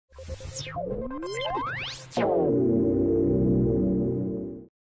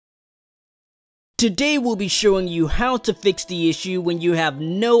Today we'll be showing you how to fix the issue when you have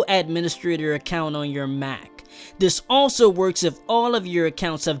no administrator account on your Mac. This also works if all of your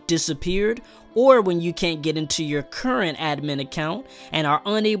accounts have disappeared or when you can't get into your current admin account and are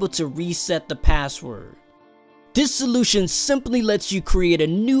unable to reset the password. This solution simply lets you create a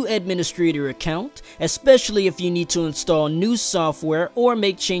new administrator account, especially if you need to install new software or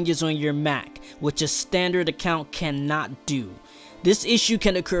make changes on your Mac, which a standard account cannot do. This issue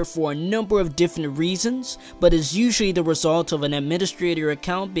can occur for a number of different reasons, but is usually the result of an administrator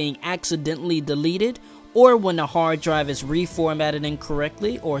account being accidentally deleted, or when the hard drive is reformatted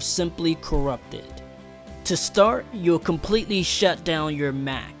incorrectly or simply corrupted. To start, you'll completely shut down your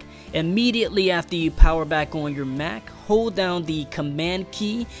Mac. Immediately after you power back on your Mac, hold down the Command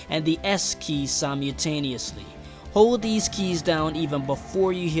key and the S key simultaneously. Hold these keys down even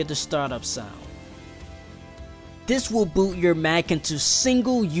before you hear the startup sound. This will boot your Mac into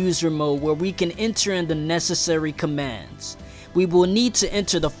single user mode where we can enter in the necessary commands. We will need to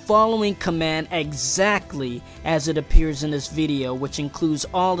enter the following command exactly as it appears in this video, which includes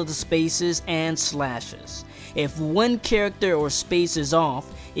all of the spaces and slashes. If one character or space is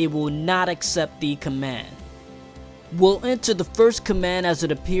off, it will not accept the command. We'll enter the first command as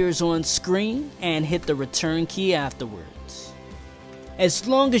it appears on screen and hit the return key afterwards. As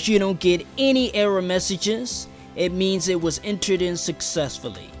long as you don't get any error messages, it means it was entered in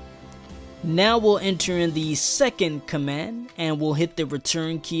successfully. Now we'll enter in the second command and we'll hit the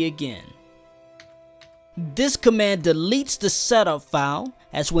return key again. This command deletes the setup file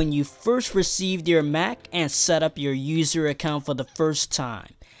as when you first received your Mac and set up your user account for the first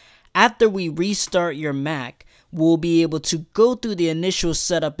time. After we restart your Mac, we'll be able to go through the initial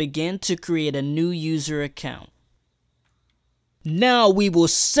setup again to create a new user account. Now we will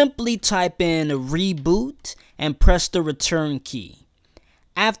simply type in reboot and press the return key.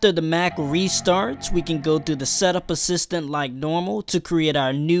 After the Mac restarts, we can go through the setup assistant like normal to create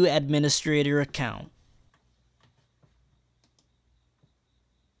our new administrator account.